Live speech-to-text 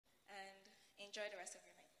enjoy the rest of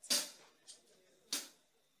your night.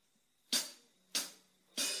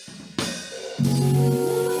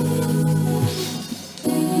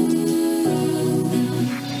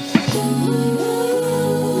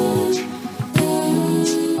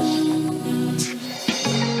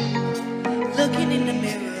 Looking in the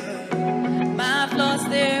mirror, my flaws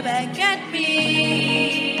stare back at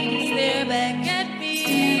me, stare back at me.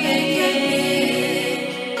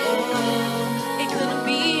 Oh, it couldn't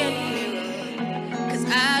be any clearer, 'cause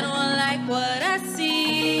I don't like what I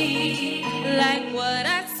see, like what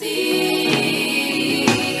I see.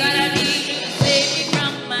 God, I need you to save me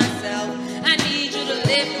from myself. I need you to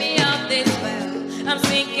lift me off this well. I'm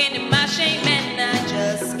sinking in my shame and I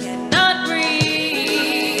just cannot breathe.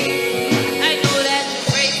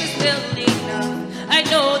 I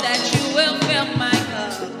know that you will fill my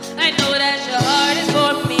cup. I know that your heart is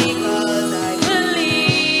for me, 'cause I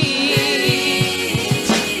believe.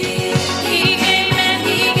 He came and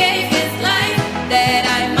he gave his life that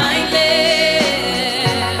I might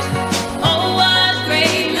live. Oh, what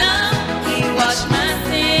great love, he washed my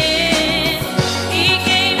sins. He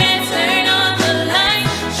came and turned on the light,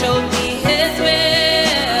 showed me his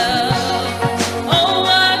will. Oh,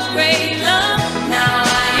 what great love, now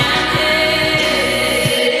I am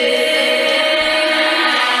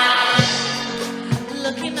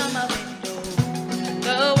looking out my window,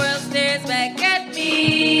 the world stares back at me,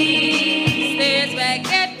 stares back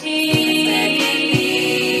at me.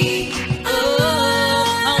 Oh,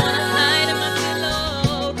 I wanna hide in my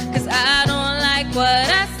pillow, 'cause I don't like what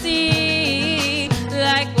I see,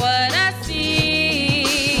 like what I see.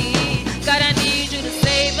 God, I need you to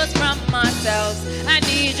save us from ourselves. I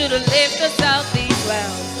need you to lift us out these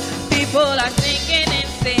wells. People are sinking in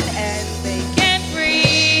sin and they can't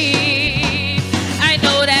breathe. I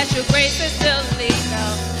know that your grace is still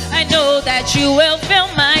enough. I know that you will fill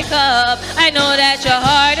my cup. I know that your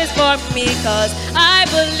heart is for me, 'cause I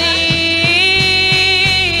believe.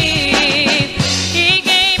 He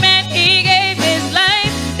came and he gave his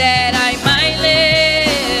life that I might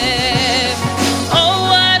live. Oh,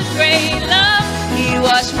 what great love, he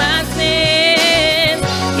washed my sins.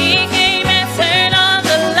 He came and turned on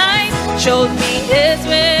the lights, showed me his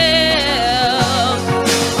will.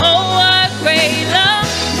 Oh, what great love,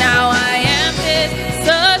 now I am his.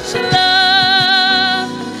 Such love,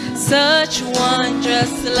 such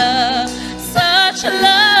wondrous love, such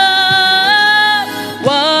love.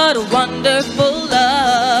 What a wonderful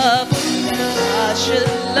love. God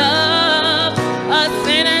should love a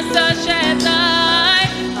sinner such as I,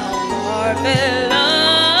 a marvelous love.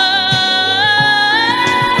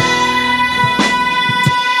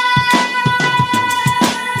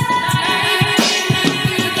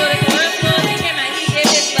 So the chorus goes, he came and he gave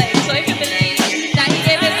his life. So if you believe that he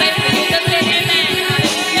gave his life for you, just say amen.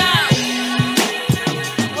 Hallelujah.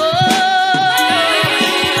 Oh,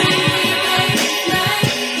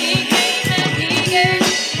 he came and he gave.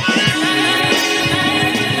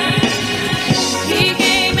 He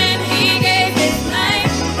came and he gave his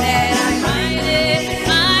life that I might live,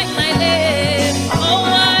 I might live. Oh,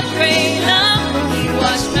 what great love, he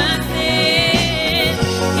washed my sins.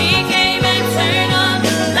 He came and turned on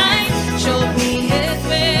the light, showed me his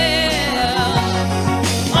will.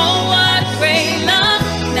 Oh, what great love,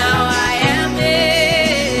 now I am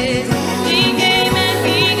his. He came and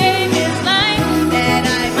he gave his life that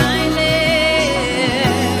I might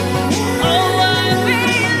live. Oh, what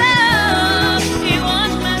great love, he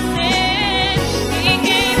washed my sins. He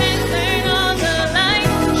came and turned on the light,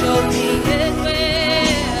 showed me his will.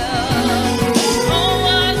 Oh,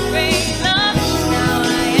 what great love, now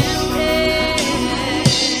I am his.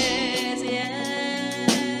 Yeah,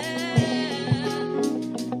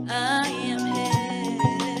 I am his.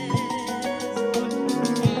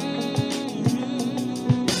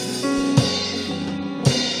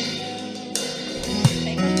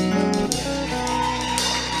 Thank you.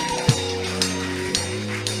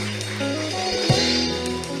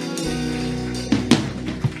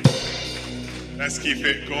 Let's keep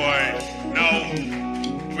it going. Now,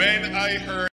 when I heard